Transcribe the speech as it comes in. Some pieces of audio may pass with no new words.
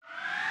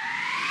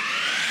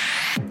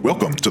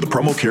Welcome to the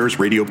Promo Cares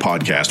Radio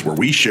podcast, where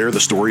we share the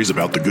stories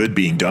about the good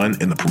being done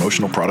in the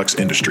promotional products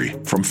industry.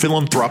 From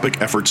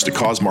philanthropic efforts to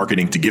cause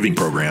marketing to giving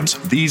programs,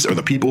 these are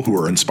the people who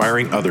are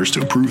inspiring others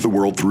to improve the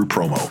world through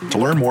promo. To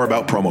learn more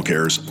about Promo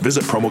Cares,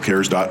 visit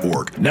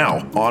promocares.org.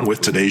 Now, on with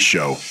today's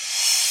show.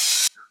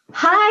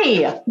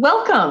 Hi,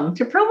 welcome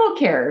to Promo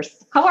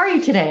Cares. How are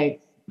you today?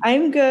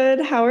 I'm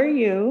good. How are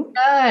you?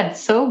 Good.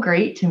 So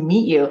great to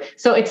meet you.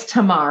 So it's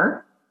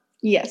Tamar.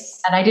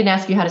 Yes. And I didn't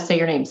ask you how to say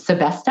your name.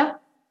 Sebesta?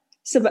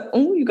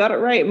 Oh, you got it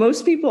right.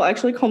 Most people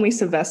actually call me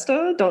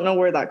Sylvesta. Don't know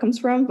where that comes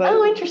from, but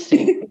oh,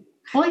 interesting.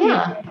 Well,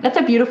 yeah, that's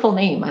a beautiful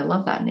name. I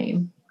love that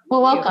name.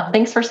 Well, welcome.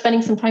 Thanks for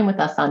spending some time with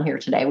us on here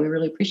today. We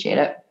really appreciate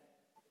it.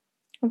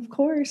 Of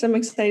course. I'm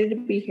excited to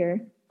be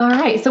here. All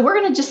right. So we're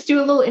going to just do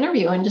a little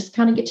interview and just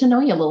kind of get to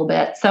know you a little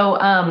bit. So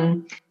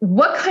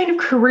what kind of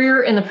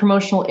career in the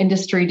promotional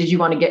industry did you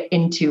want to get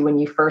into when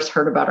you first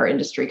heard about our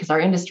industry? Because our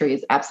industry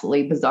is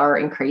absolutely bizarre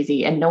and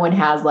crazy, and no one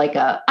has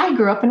I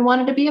grew up and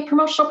wanted to be a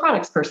promotional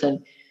products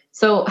person.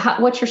 So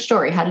what's your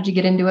story? How did you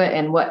get into it,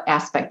 and what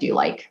aspect do you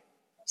like?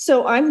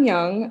 So I'm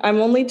young.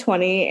 I'm only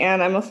 20,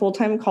 and I'm a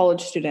full-time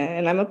college student,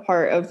 and I'm a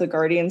part of the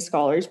Guardian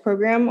Scholars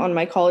program on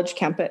my college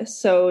campus.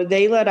 So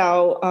they let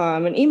out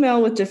an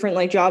email with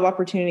different job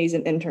opportunities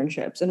and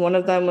internships. And one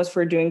of them was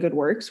for Doing Good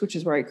Works, which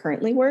is where I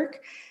currently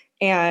work.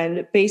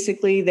 And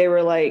basically they were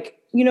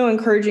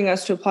encouraging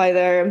us to apply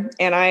there.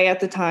 And at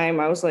the time,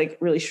 I was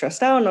really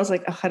stressed out, and I was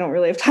like, I don't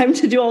really have time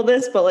to do all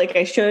this, but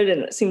I should.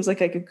 And it seems like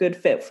a good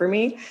fit for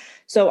me.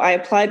 So I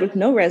applied with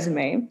no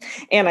resume,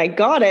 and I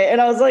got it. And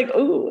I was like,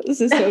 oh,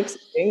 this is so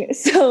exciting.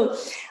 So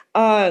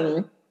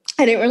I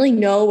didn't really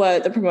know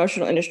what the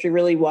promotional industry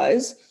really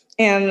was,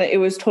 and it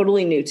was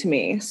totally new to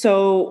me.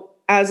 So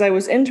as I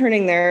was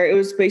interning there, it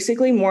was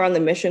basically more on the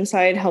mission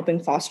side,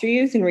 helping foster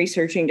youth and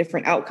researching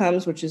different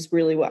outcomes, which is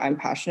really what I'm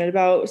passionate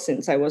about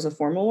since I was a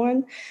formal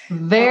one.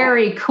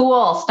 Very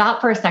cool. Stop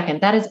for a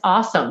second. That is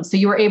awesome. So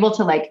you were able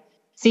to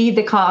see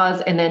the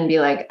cause and then be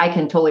like, I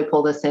can totally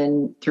pull this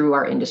in through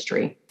our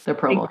industry, the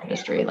promo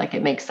industry.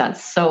 It makes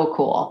sense. So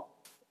cool.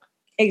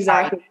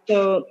 Exactly.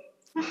 So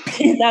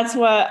that's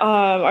what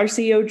our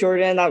CEO,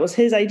 Jordan, that was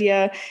his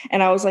idea.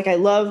 And I was like, I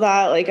love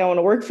that. I want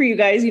to work for you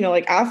guys,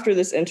 after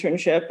this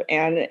internship.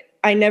 And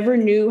I never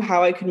knew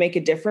how I could make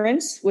a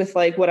difference with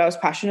what I was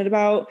passionate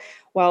about,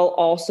 while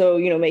also,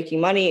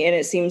 making money. And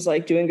it seems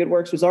like Doing Good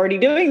Works was already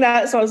doing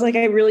that. So I was like,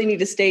 I really need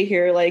to stay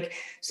here.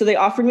 So they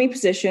offered me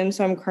position.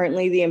 So I'm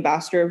currently the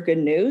ambassador of Good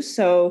News.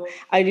 So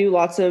I do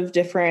lots of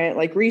different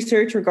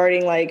research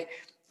regarding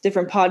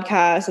different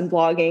podcasts and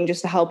blogging,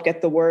 just to help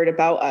get the word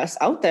about us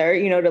out there,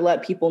 to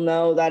let people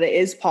know that it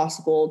is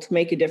possible to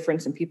make a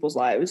difference in people's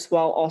lives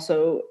while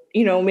also,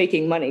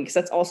 making money. Because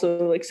that's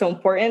also so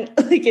important.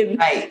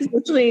 Right.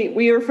 Especially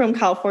we are from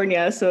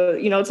California. So,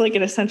 it's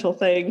an essential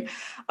thing.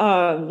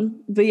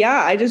 But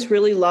yeah, I just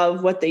really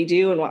love what they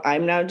do and what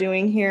I'm now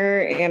doing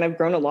here. And I've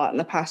grown a lot in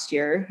the past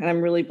year, and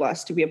I'm really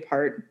blessed to be a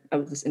part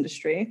of this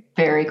industry.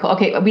 Very cool.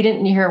 Okay. We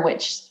didn't hear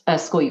which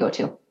school you go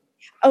to.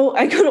 Oh,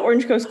 I go to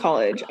Orange Coast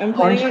College.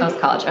 Orange Coast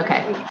College.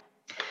 Okay.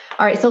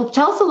 All right. So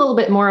tell us a little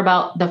bit more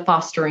about the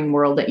fostering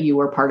world that you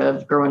were part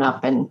of growing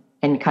up, and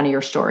kind of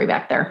your story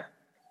back there.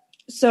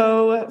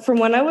 So from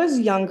when I was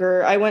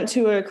younger, I went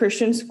to a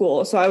Christian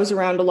school. So I was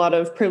around a lot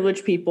of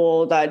privileged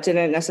people that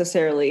didn't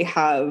necessarily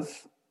have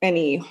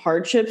any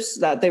hardships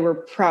that they were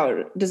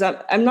proud.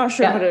 I'm not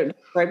sure how to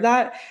describe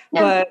that,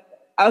 but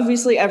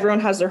obviously everyone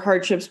has their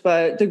hardships,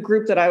 but the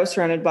group that I was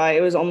surrounded by,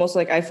 it was almost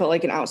like I felt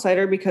like an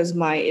outsider because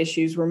my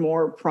issues were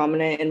more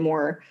prominent and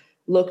more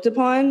looked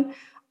upon.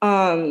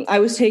 I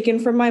was taken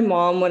from my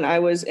mom when I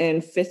was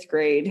in 5th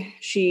grade.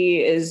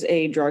 She is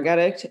a drug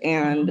addict,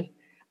 and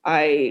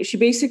there's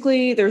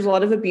a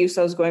lot of abuse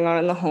that was going on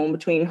in the home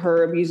between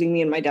her abusing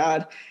me and my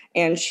dad.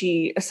 And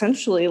she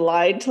essentially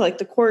lied to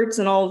the courts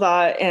and all of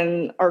that.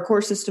 And our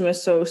court system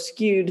is so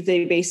skewed.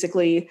 They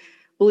basically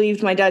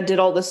believed my dad did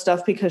all this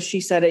stuff because she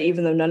said it,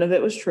 even though none of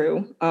it was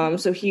true.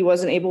 So he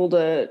wasn't able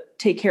to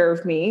take care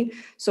of me.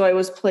 So I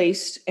was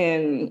placed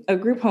in a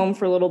group home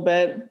for a little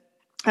bit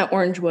at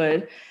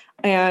Orangewood.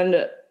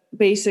 And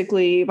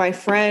basically my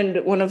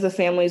friend, one of the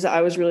families that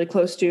I was really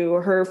close to,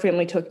 her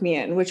family took me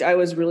in, which I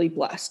was really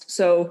blessed.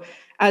 So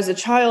as a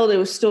child, it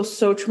was still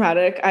so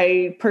traumatic.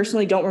 I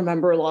personally don't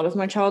remember a lot of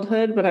my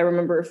childhood, but I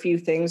remember a few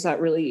things that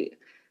really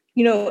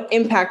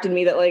impacted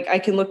me that I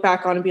can look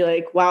back on and be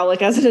like, wow,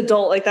 as an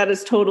adult, that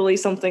is totally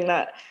something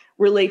that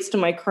relates to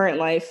my current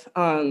life.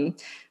 But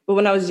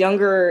when I was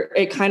younger,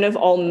 it kind of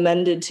all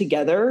mended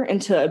together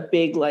into a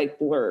big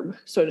blurb,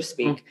 so to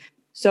speak.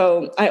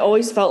 So I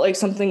always felt like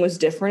something was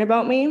different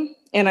about me,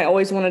 and I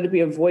always wanted to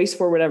be a voice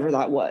for whatever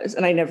that was.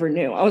 And I never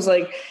knew. I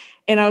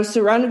was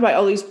surrounded by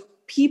all these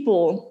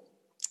people.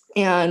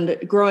 And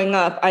growing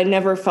up, I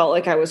never felt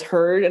like I was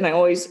heard. And I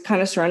always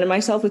kind of surrounded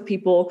myself with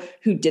people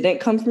who didn't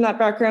come from that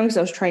background because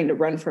I was trying to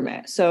run from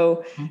it.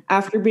 So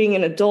after being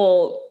an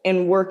adult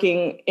and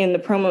working in the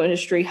promo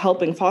industry,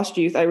 helping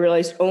foster youth, I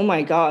realized, oh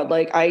my God,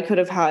 I could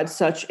have had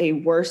such a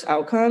worse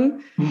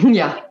outcome.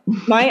 Yeah.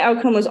 My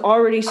outcome was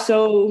already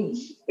so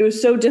it was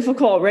so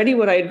difficult already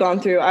what I had gone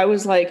through. I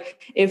was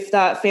like, if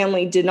that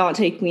family did not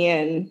take me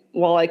in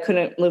while I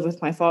couldn't live with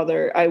my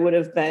father, I would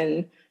have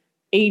been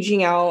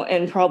aging out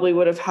and probably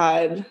would have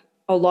had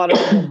a lot of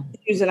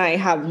issues than I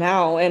have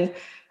now. And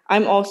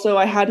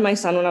I had my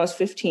son when I was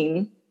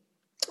 15.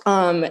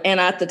 And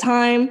at the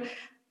time,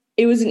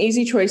 it was an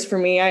easy choice for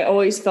me. I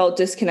always felt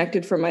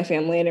disconnected from my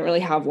family. I didn't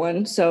really have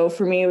one. So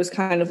for me, it was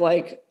kind of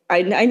like,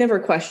 I never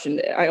questioned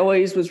it. I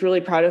always was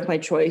really proud of my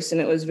choice, and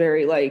it was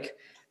very like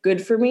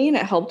good for me. And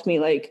it helped me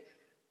like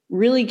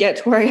really get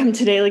to where I am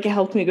today. Like it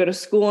helped me go to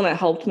school, and it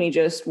helped me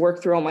just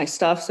work through all my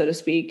stuff, so to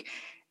speak.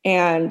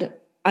 And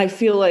I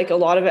feel like a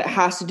lot of it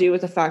has to do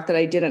with the fact that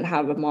I didn't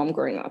have a mom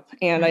growing up,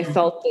 and I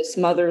felt this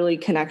motherly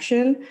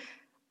connection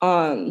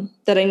that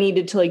I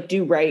needed to like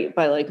do right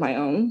by like my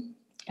own.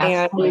 Absolutely.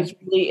 And it was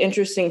really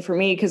interesting for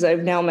me because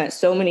I've now met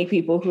so many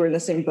people who are in the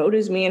same boat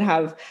as me and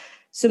have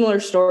similar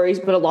stories,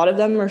 but a lot of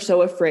them are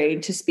so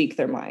afraid to speak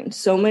their mind.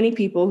 So many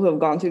people who have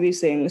gone through these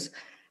things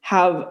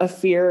have a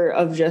fear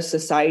of just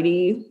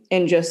society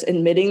and just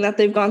admitting that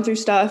they've gone through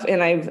stuff.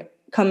 And I've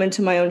come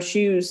into my own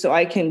shoes so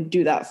I can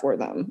do that for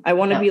them. I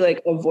want to be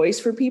like a voice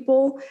for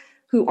people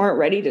who aren't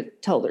ready to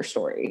tell their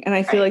story. And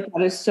I feel like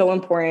that is so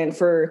important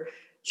for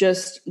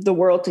just the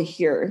world to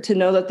hear, to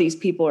know that these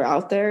people are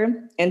out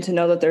there and to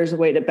know that there's a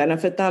way to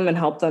benefit them and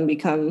help them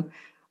become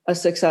a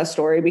success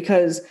story.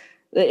 Because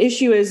the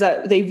issue is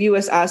that they view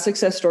us as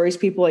success stories,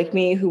 people like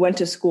me who went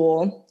to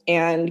school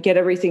and get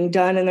everything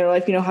done in their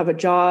life, have a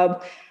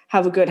job,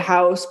 have a good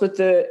house. But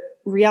the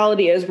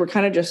reality is we're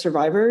kind of just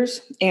survivors,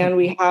 and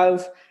we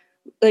have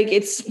like,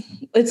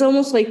 it's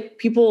almost like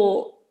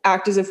people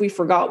act as if we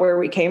forgot where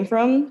we came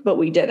from, but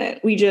we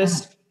didn't. We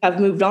just have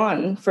moved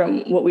on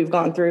from what we've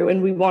gone through,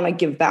 and we want to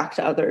give back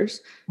to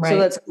others. Right. So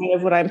that's kind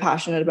of what I'm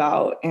passionate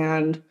about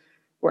and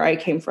where I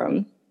came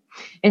from.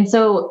 And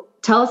so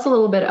tell us a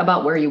little bit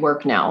about where you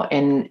work now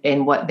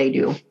and what they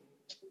do.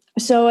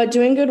 So at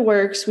Doing Good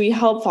Works, we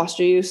help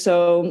foster youth.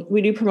 So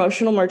we do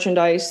promotional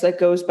merchandise that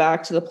goes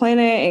back to the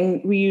planet,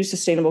 and we use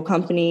sustainable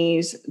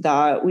companies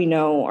that we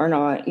know are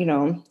not,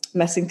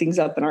 messing things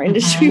up in our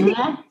industry.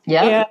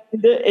 Yeah.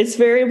 And it's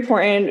very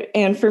important.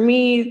 And for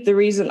me, the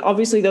reason,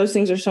 obviously those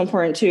things are so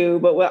important too,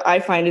 but what I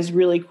find is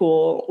really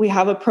cool, we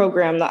have a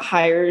program that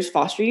hires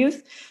foster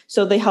youth.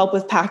 So they help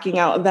with packing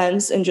out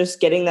events and just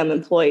getting them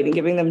employed and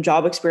giving them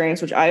job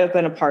experience, which I have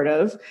been a part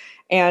of.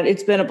 And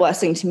it's been a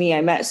blessing to me.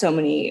 I met so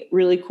many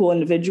really cool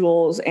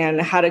individuals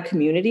and had a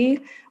community,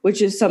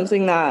 which is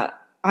something that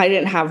I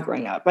didn't have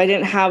growing up. I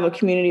didn't have a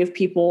community of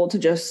people to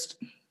just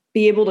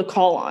be able to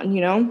call on,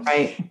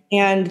 Right.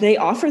 And they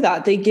offer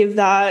that, they give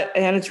that.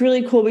 And it's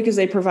really cool because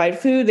they provide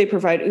food, they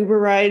provide Uber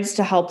rides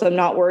to help them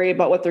not worry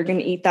about what they're going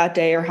to eat that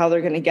day or how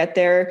they're going to get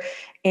there.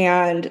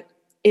 And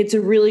it's a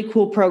really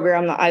cool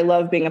program that I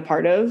love being a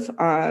part of.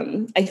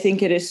 I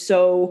think it is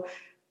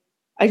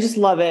I just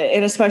love it.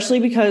 And especially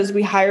because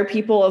we hire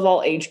people of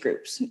all age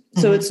groups.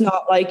 So it's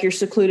not like you're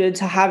secluded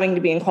to having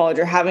to be in college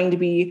or having to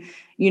be,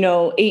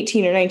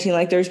 18 or 19.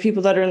 Like there's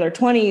people that are in their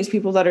 20s,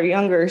 people that are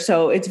younger.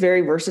 So it's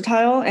very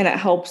versatile and it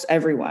helps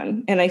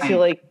everyone. And I feel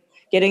like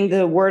getting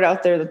the word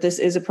out there that this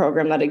is a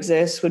program that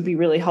exists would be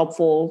really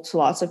helpful to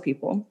lots of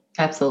people.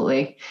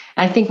 Absolutely.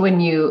 I think when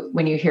you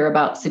hear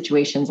about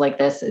situations like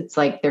this, it's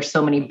like there's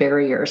so many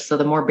barriers. So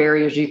the more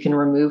barriers you can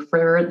remove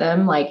for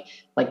them, like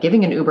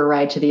giving an Uber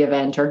ride to the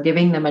event or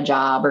giving them a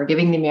job or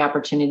giving them the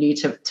opportunity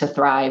to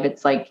thrive,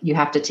 it's like you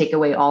have to take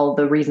away all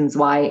the reasons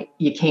why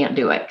you can't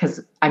do it.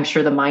 Because I'm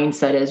sure the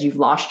mindset is you've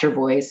lost your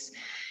voice.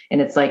 And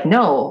it's like,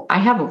 no, I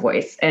have a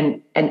voice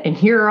and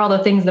here are all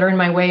the things that are in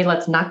my way.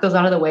 Let's knock those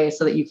out of the way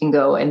so that you can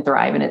go and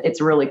thrive. And it's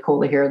really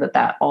cool to hear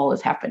that all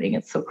is happening.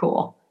 It's so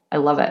cool. I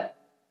love it.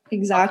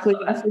 Exactly.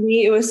 For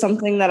me, it was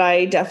something that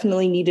I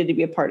definitely needed to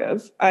be a part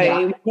of.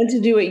 I wanted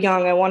to do it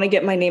young. I want to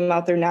get my name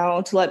out there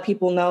now to let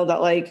people know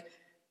that like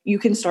you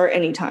can start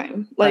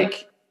anytime.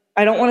 Like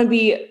I don't want to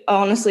be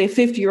honestly a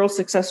 50-year-old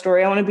success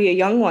story. I want to be a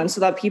young one so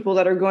that people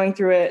that are going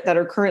through it that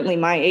are currently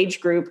my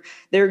age group,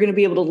 they're going to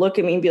be able to look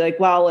at me and be like,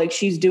 wow, like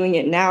she's doing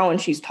it now and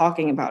she's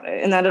talking about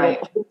it. And that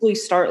it'll hopefully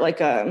start like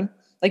a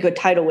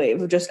tidal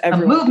wave of just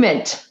everyone. A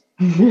movement.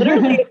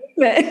 Literally a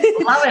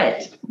movement. Love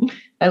it.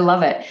 I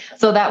love it.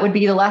 So that would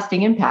be the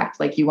lasting impact.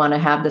 Like you want to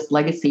have this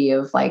legacy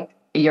of like,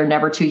 you're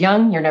never too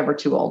young, you're never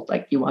too old.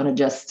 Like you want to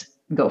just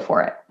go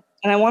for it.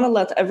 And I want to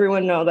let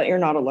everyone know that you're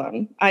not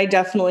alone. I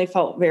definitely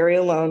felt very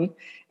alone.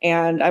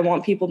 And I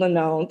want people to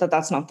know that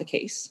that's not the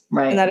case.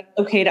 Right. And that it's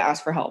okay to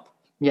ask for help.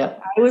 Yeah.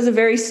 I was a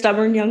very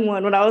stubborn young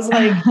one. When I was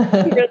like,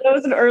 I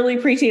was an early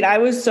preteen, I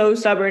was so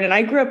stubborn and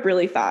I grew up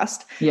really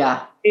fast.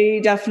 Yeah.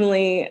 I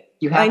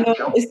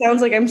know it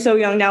sounds like I'm so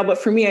young now, but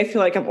for me, I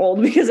feel like I'm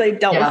old because I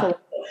dealt with a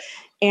lot.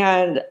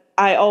 And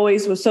I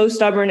always was so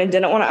stubborn and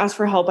didn't want to ask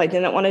for help. I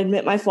didn't want to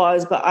admit my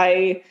flaws, but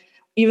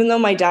even though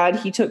my dad,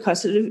 he took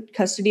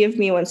custody of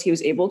me once he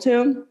was able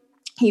to,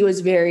 he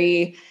was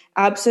very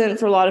absent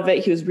for a lot of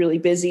it. He was really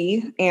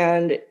busy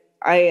and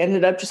I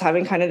ended up just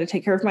having kind of to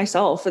take care of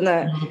myself. And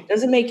that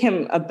doesn't make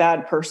him a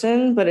bad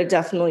person, but it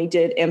definitely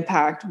did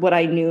impact what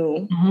I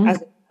knew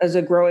as as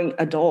a growing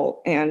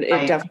adult. And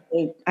it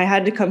definitely, I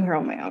had to come here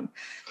on my own.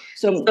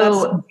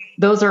 So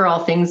those are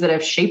all things that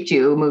have shaped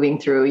you moving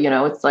through,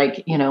 it's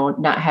like,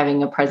 not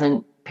having a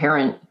present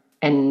parent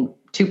and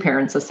two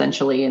parents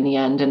essentially in the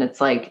end. And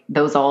it's like,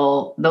 those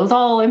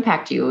all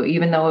impact you,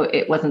 even though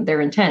it wasn't their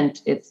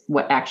intent, it's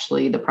what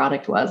actually the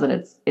product was.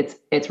 And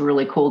it's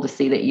really cool to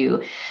see that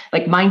you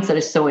like mindset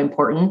is so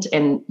important.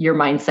 And your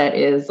mindset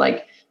is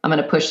like, I'm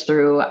going to push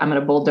through, I'm going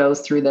to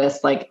bulldoze through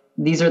this. Like,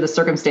 these are the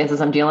circumstances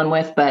I'm dealing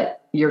with,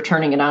 but you're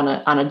turning it on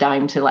a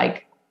dime to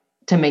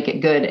make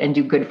it good and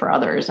do good for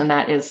others. And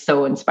that is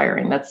so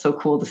inspiring. That's so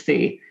cool to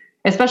see,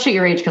 especially at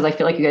your age, because I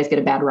feel like you guys get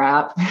a bad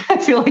rap. I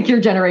feel like your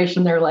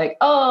generation, they're like,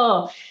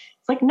 oh,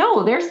 it's like,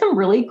 no, there's some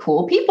really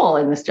cool people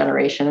in this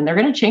generation and they're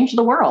going to change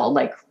the world.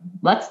 Like,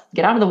 let's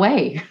get out of the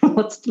way.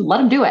 Let's let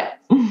them do it.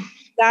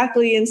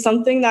 Exactly. And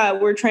something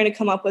that we're trying to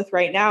come up with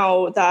right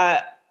now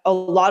that a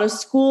lot of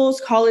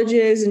schools,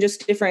 colleges, and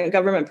just different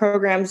government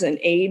programs and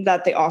aid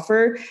that they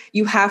offer,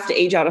 you have to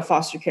age out of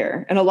foster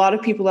care. And a lot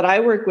of people that I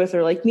work with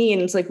are like me,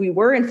 and it's like we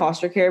were in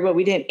foster care, but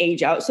we didn't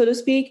age out, so to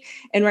speak.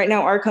 And right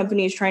now our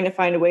company is trying to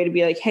find a way to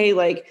be like, hey,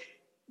 like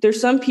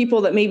there's some people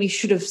that maybe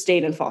should have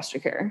stayed in foster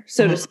care,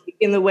 so to speak,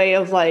 in the way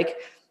of like,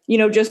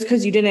 just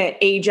because you didn't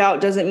age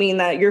out doesn't mean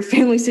that your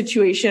family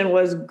situation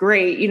was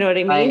great. You know what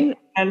I mean? Right.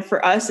 And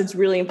for us, it's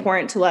really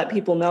important to let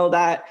people know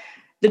that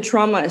the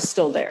trauma is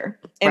still there.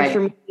 And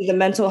for me, the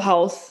mental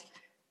health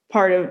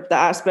part of the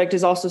aspect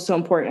is also so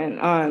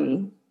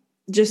important.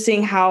 Just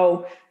seeing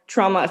how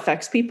trauma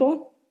affects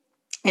people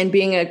and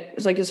being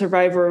a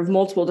survivor of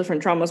multiple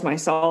different traumas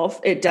myself,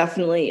 it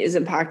definitely is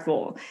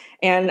impactful.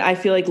 And I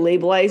feel like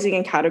labelizing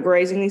and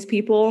categorizing these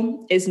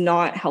people is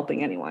not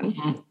helping anyone.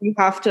 Mm-hmm. You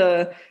have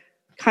to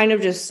kind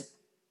of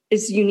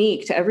it's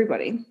unique to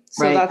everybody.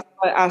 So that's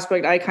what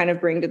aspect I kind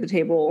of bring to the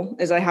table,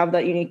 is I have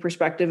that unique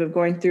perspective of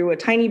going through a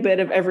tiny bit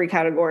of every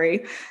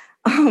category.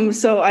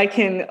 So I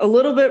can a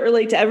little bit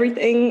relate to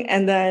everything.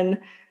 And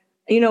then,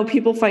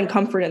 people find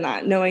comfort in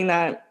that, knowing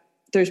that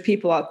there's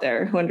people out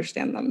there who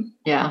understand them.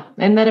 Yeah.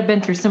 And that have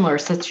been through similar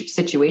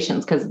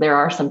situations, because there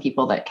are some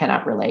people that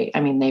cannot relate.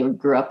 I mean, they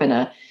grew up in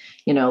a,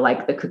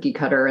 like the cookie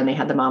cutter, and they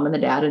had the mom and the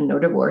dad and no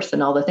divorce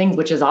and all the things,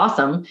 which is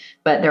awesome.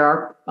 But there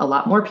are a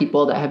lot more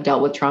people that have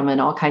dealt with trauma in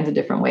all kinds of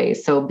different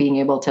ways. So being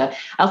able to,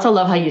 I also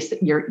love how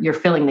you're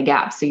filling the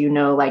gaps. So,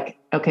 like,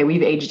 okay,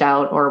 we've aged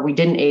out or we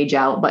didn't age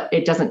out, but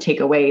it doesn't take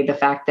away the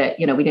fact that,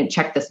 we didn't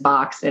check this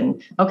box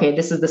and, okay,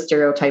 this is the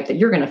stereotype that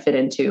you're going to fit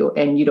into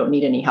and you don't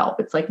need any help.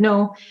 It's like,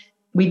 no,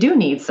 we do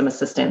need some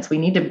assistance. We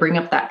need to bring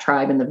up that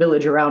tribe and the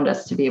village around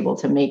us to be able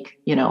to make,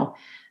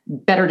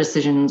 better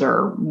decisions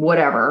or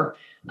whatever.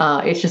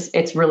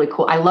 It's really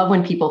cool. I love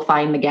when people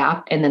find the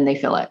gap and then they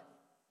fill it.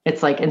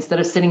 It's like, instead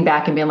of sitting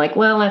back and being like,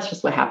 well, that's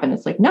just what happened.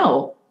 It's like,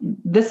 no,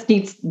 this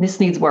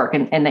needs work.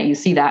 And that you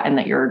see that and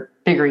that you're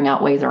figuring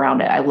out ways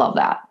around it. I love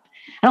that.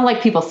 I don't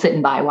like people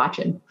sitting by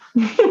watching.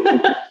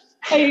 I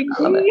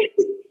agree.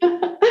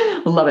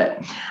 Love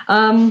it.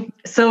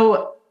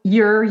 So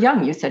you're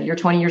young, you said you're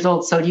 20 years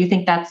old. So do you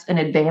think that's an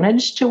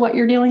advantage to what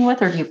you're dealing with?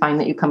 Or do you find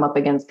that you come up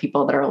against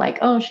people that are like,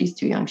 oh, she's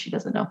too young, she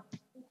doesn't know?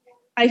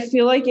 I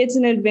feel like it's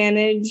an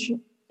advantage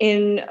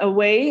in a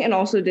way and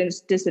also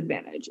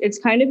disadvantage. It's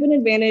kind of an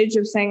advantage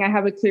of saying I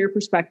have a clear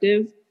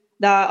perspective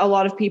that a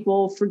lot of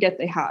people forget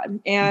they had.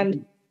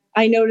 And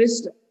I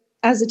noticed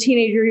as a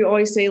teenager, you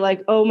always say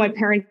like, oh, my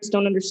parents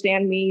don't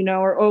understand me,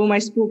 or, oh, my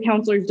school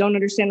counselors don't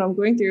understand what I'm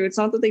going through. It's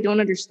not that they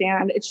don't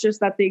understand. It's just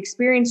that they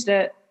experienced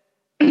it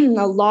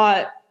a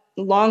lot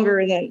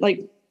longer than,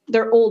 like,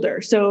 they're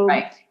older. So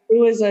it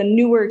was a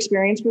newer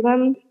experience for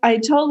them. I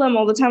tell them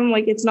all the time, I'm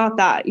like, it's not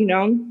that,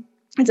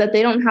 it's that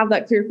they don't have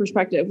that clear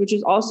perspective, which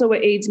is also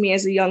what aids me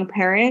as a young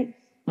parent.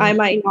 Mm-hmm. I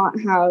might not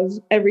have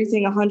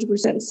everything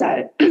 100%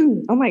 set.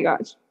 Oh my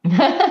gosh.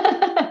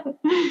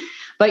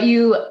 But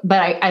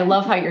I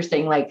love how you're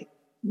saying, like,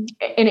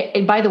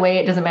 and by the way,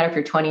 it doesn't matter if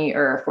you're 20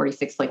 or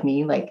 46 like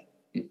me, like,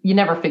 you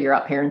never figure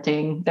out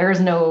parenting. There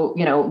is no,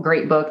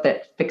 great book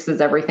that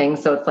fixes everything.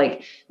 So it's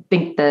like, I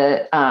think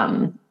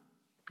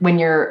when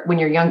you're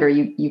younger,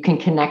 you can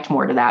connect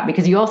more to that,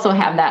 because you also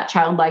have that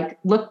childlike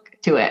look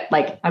to it.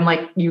 Like, I'm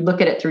like, you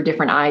look at it through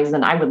different eyes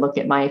than I would look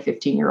at my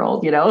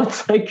 15-year-old,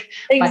 it's like,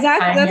 exactly. By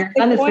the time your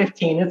son is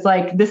 15, it's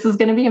like, this is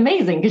going to be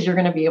amazing, because you're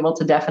going to be able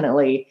to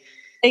definitely.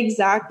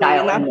 Exactly.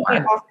 And that's what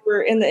I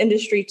offer in the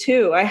industry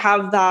too. I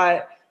have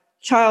that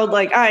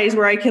childlike eyes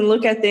where I can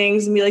look at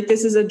things and be like,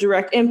 this is a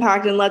direct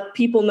impact, and let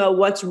people know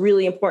what's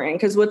really important.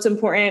 Because what's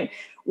important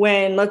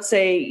when, let's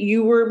say,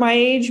 you were my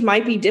age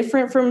might be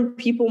different from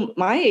people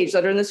my age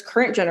that are in this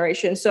current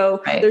generation.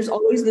 So there's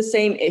always the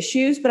same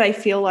issues, but I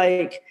feel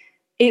like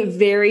it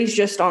varies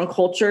just on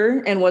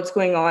culture and what's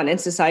going on in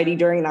society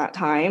during that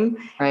time.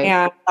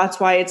 And that's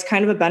why it's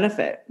kind of a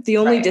benefit. The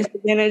only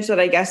disadvantage that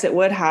I guess it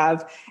would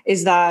have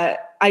is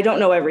that I don't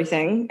know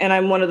everything. And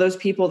I'm one of those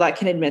people that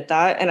can admit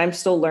that. And I'm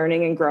still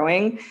learning and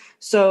growing.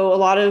 So a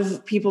lot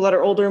of people that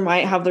are older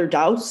might have their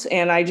doubts,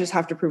 and I just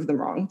have to prove them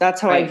wrong. That's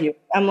how I view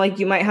it. I'm like,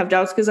 you might have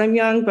doubts because I'm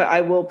young, but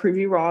I will prove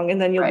you wrong.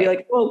 And then you'll be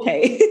like, oh,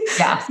 okay.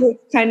 Yeah. So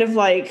it's kind of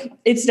like,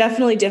 it's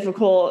definitely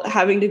difficult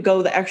having to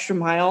go the extra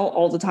mile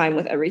all the time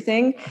with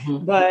everything.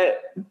 Mm-hmm.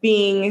 But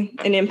being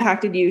an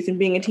impacted youth and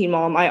being a teen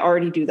mom, I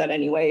already do that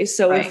anyway.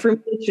 So for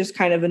me, it's just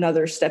kind of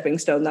another stepping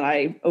stone that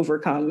I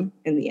overcome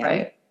in the end.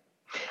 Right.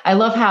 I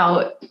love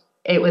how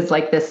it was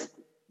like this,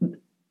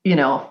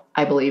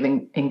 I believe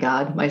in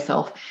God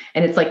myself.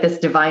 And it's like this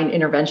divine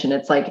intervention.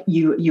 It's like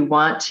you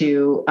want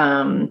to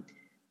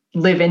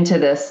live into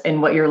this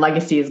and what your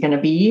legacy is going to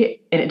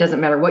be. And it doesn't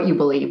matter what you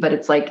believe, but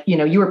it's like,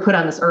 you were put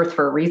on this earth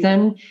for a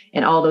reason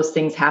and all those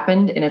things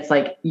happened. And it's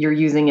like, you're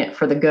using it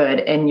for the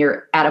good, and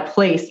you're at a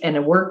place and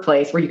a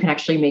workplace where you can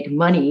actually make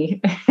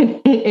money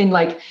and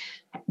like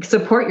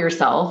support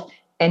yourself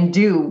and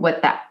do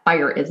what that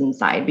fire is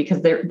inside,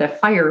 because the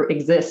fire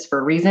exists for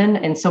a reason.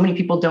 And so many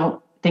people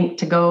don't think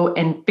to go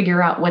and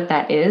figure out what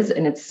that is.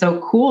 And it's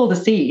so cool to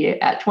see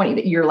at 20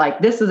 that you're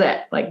like, this is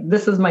it. Like,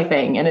 this is my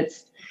thing. And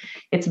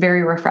it's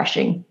very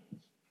refreshing.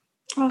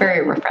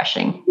 Very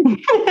refreshing.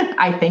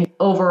 I think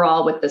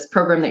overall with this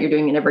program that you're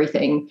doing and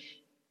everything,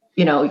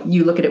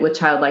 you look at it with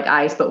childlike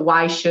eyes, but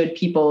why should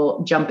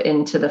people jump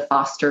into the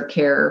foster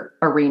care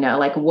arena?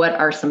 Like, what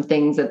are some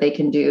things that they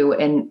can do,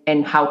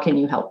 and how can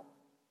you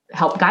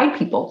help guide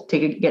people to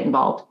get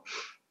involved?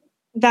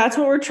 That's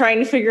what we're trying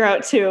to figure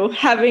out too,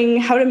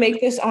 having how to make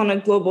this on a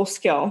global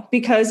scale,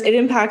 because it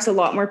impacts a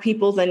lot more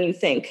people than you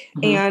think.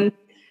 Mm-hmm. And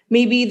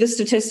maybe the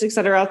statistics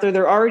that are out there,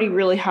 they're already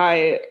really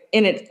high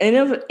in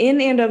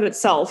and of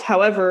itself.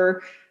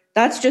 However,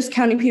 that's just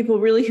counting people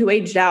really who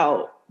aged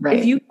out. Right.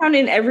 If you count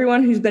in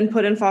everyone who's been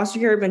put in foster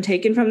care, been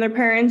taken from their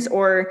parents,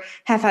 or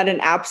have had an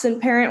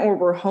absent parent, or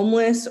were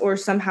homeless, or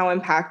somehow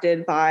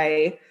impacted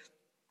by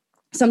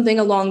something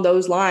along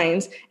those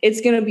lines,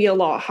 it's going to be a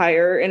lot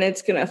higher, and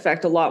it's going to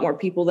affect a lot more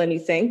people than you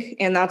think.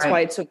 And that's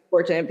why it's so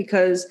important,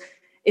 because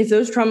if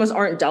those traumas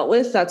aren't dealt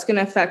with, that's going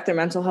to affect their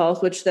mental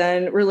health, which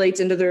then relates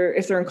into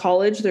if they're in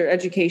college, their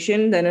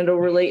education, then it'll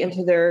relate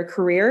into their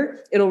career.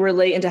 It'll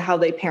relate into how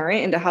they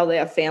parent, into how they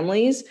have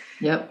families.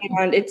 Yep.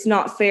 And it's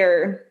not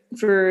fair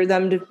for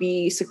them to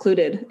be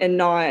secluded and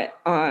not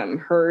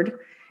heard.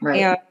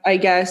 Right. And I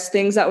guess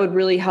things that would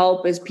really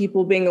help is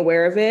people being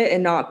aware of it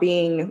and not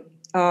being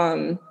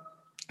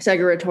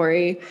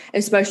segregatory,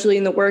 especially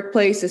in the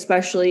workplace,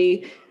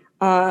 especially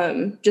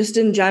just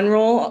in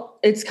general.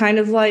 It's kind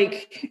of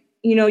like,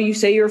 you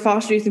say you're a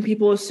foster youth and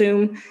people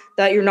assume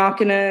that you're not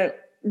going to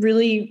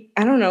really,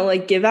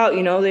 give out,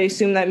 they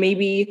assume that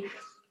maybe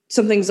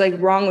something's like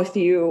wrong with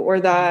you, or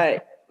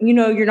that,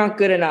 you're not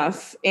good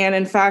enough. And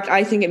in fact,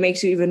 I think it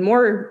makes you even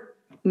more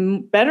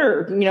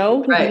better,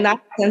 right. In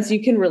that sense,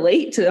 you can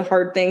relate to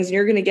hard things and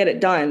you're going to get it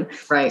done.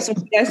 Right. So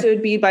I guess it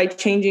would be by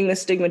changing the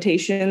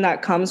stigmatization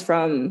that comes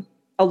from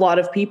a lot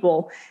of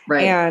people.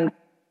 Right. And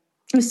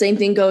the same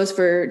thing goes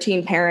for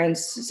teen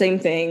parents, same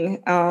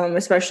thing,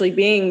 especially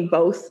being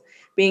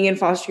in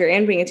foster care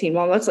and being a teen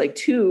mom. That's like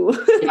two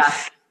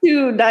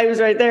dives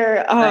right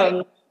there.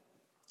 Right.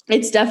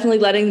 It's definitely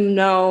letting them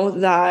know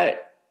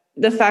that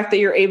the fact that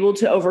you're able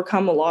to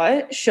overcome a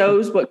lot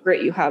shows what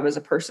grit you have as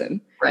a person.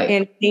 Right.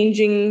 And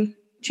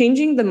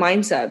changing the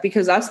mindset,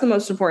 because that's the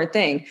most important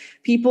thing.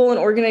 People and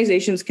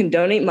organizations can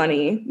donate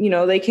money,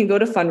 they can go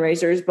to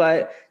fundraisers,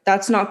 but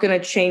that's not going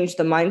to change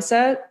the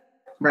mindset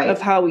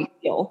of how we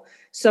feel.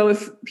 So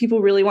if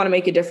people really want to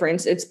make a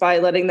difference, it's by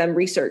letting them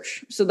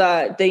research so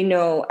that they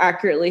know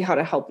accurately how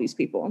to help these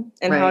people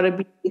and how to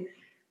be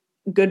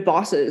good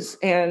bosses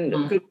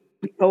and good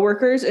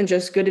coworkers and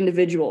just good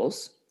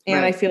individuals.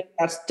 And I feel like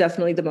that's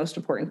definitely the most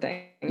important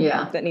thing.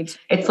 Yeah.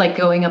 It's like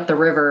going up the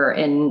river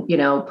and,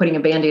 putting a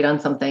Band-Aid on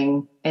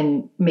something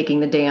and making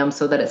the dam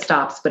so that it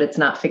stops, but it's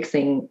not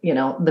fixing,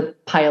 the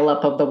pile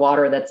up of the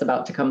water that's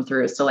about to come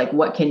through. So like,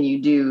 what can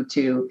you do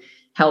to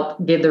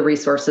help give the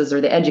resources or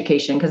the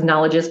education? Because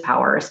knowledge is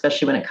power,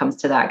 especially when it comes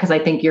to that. Because I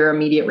think your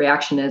immediate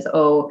reaction is,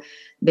 oh,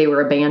 they were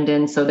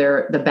abandoned, so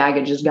the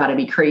baggage has got to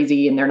be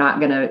crazy and they're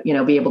not going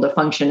to, be able to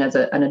function as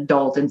an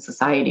adult in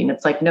society. And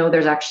it's like, no,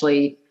 there's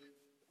actually,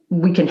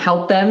 we can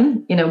help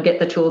them, get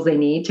the tools they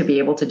need to be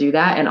able to do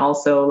that. And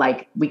also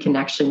like, we can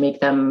actually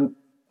make them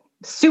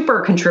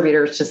super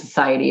contributors to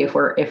society if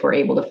we're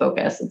able to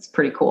focus. It's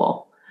pretty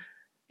cool.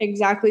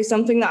 Exactly.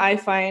 Something that I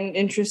find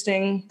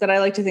interesting that I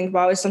like to think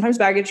about is sometimes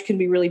baggage can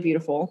be really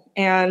beautiful,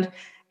 and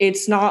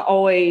it's not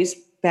always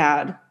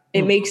bad.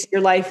 It makes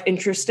your life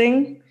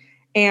interesting,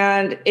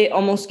 and it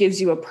almost gives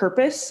you a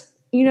purpose,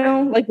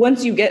 like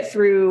once you get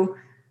through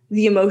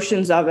the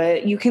emotions of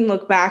it, you can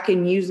look back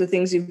and use the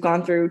things you've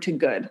gone through to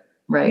good.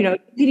 Right. You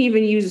can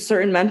even use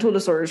certain mental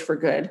disorders for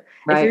good.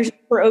 Right. If you're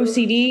for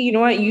OCD,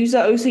 use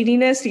that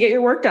OCD-ness to get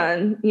your work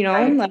done,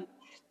 like,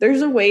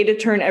 there's a way to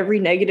turn every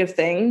negative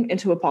thing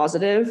into a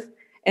positive.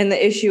 And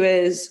the issue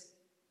is,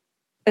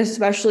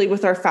 especially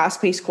with our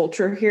fast-paced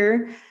culture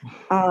here,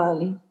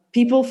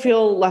 people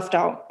feel left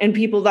out, and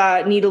people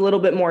that need a little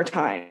bit more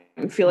time.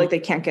 feel like they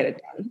can't get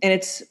it done. And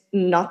it's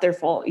not their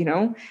fault, you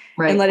know?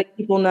 Right. And letting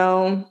people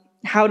know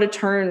how to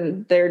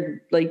turn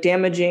their like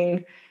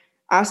damaging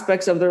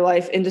aspects of their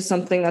life into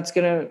something that's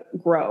going to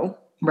grow.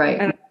 Right.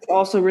 And it's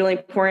also really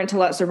important to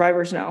let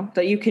survivors know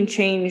that you can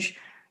change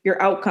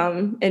your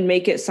outcome and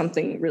make it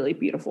something really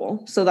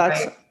beautiful. So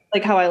that's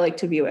like how I like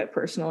to view it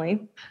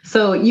personally.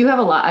 So you have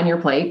a lot on your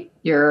plate.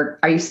 You're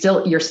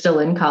still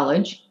in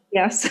college?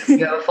 Yes.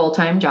 You have a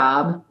full-time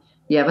job.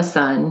 You have a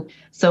son.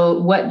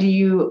 So where do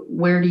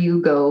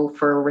you go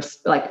for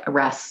like a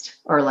rest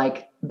or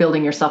like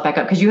building yourself back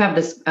up? Because you have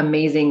this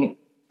amazing,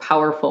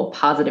 powerful,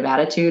 positive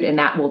attitude, and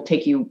that will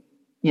take you,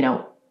 you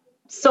know,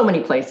 so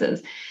many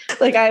places.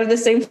 Like I have the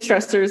same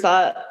stressors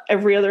that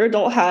every other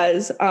adult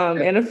has,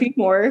 and a few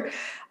more.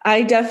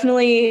 I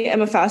definitely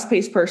am a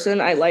fast-paced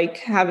person. I like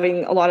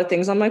having a lot of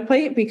things on my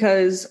plate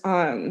because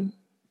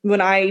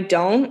when I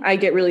don't, I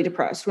get really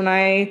depressed. When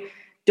I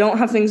don't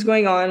have things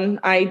going on,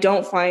 I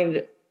don't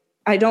find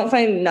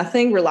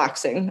nothing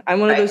relaxing. I'm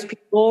one of those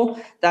people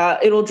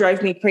that it'll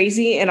drive me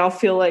crazy and I'll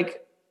feel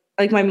like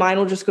my mind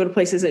will just go to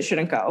places it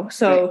shouldn't go.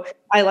 So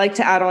I like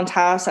to add on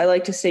tasks. I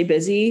like to stay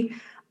busy.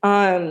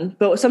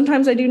 But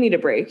sometimes I do need a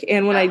break.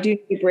 And when I do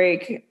need a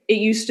break, it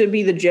used to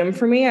be the gym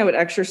for me. I would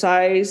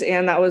exercise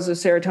and that was a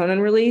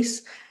serotonin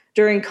release.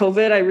 During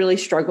COVID, I really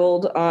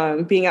struggled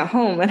being at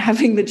home and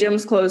having the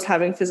gyms closed,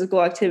 having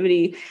physical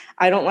activity.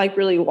 I don't like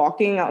really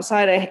walking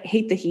outside. I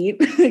hate the heat.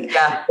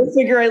 Yeah. I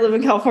figure I live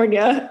in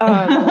California.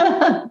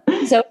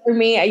 So for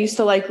me, I used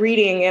to like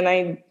reading,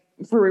 and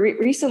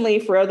recently,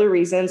 for other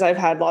reasons, I've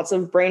had lots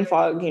of brain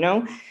fog, you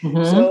know?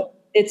 Mm-hmm. So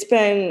it's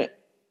been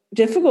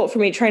difficult for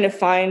me trying to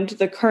find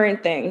the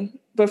current thing.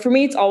 But for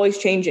me, it's always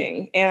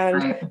changing.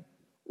 And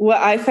what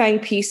I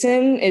find peace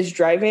in is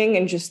driving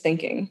and just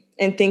thinking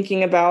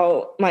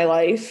about my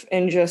life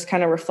and just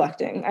kind of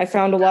reflecting. I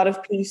found a lot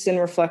of peace in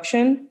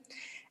reflection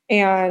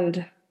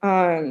and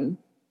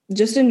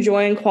just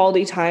enjoying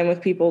quality time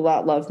with people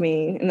that love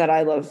me and that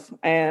I love.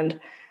 And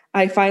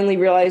I finally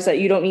realized that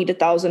you don't need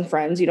 1,000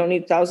 friends. You don't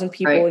need 1,000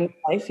 people in your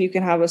life. You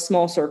can have a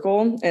small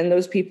circle, and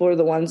those people are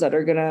the ones that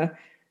are going to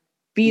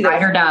be there.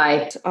 Ride or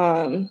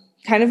die.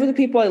 Kind of with the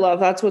people I love.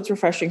 That's what's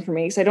refreshing for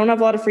me, because I don't have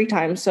a lot of free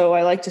time. So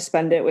I like to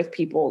spend it with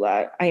people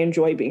that I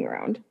enjoy being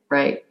around.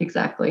 Right.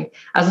 Exactly.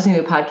 I was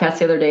listening to a podcast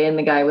the other day and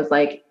the guy was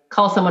like,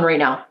 call someone right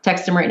now,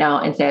 text him right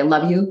now and say, I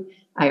love you.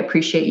 I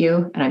appreciate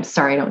you. And I'm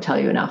sorry I don't tell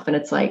you enough. And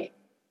it's like,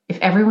 if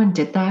everyone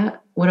did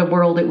that, what a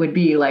world it would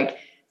be, like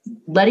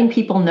letting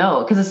people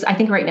know. Because I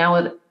think right now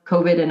with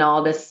COVID and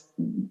all this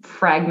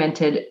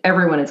fragmented,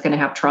 everyone is going to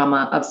have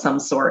trauma of some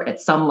sort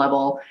at some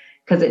level.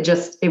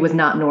 Because it was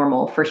not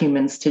normal for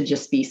humans to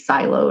just be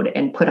siloed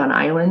and put on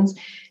islands.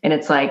 And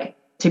it's like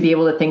to be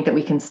able to think that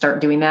we can start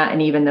doing that. And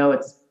even though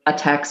it's a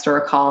text or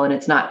a call and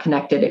it's not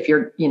connected, if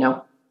you're, you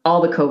know,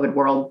 all the COVID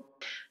world,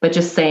 but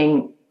just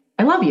saying,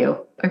 I love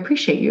you. I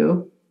appreciate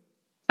you.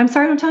 I'm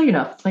sorry I don't tell you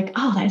enough. It's like,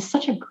 oh, that is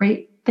such a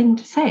great thing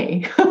to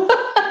say.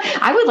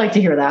 I would like to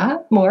hear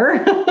that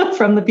more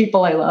from the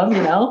people I love,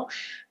 you know?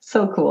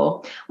 So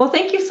cool. Well,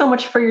 thank you so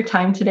much for your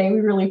time today. We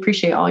really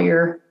appreciate all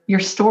your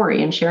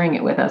story and sharing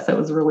it with us. It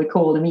was really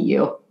cool to meet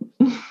you.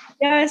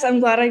 Yes, I'm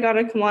glad I got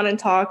to come on and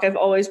talk. I've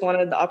always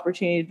wanted the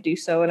opportunity to do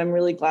so, and I'm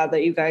really glad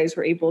that you guys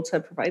were able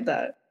to provide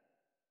that.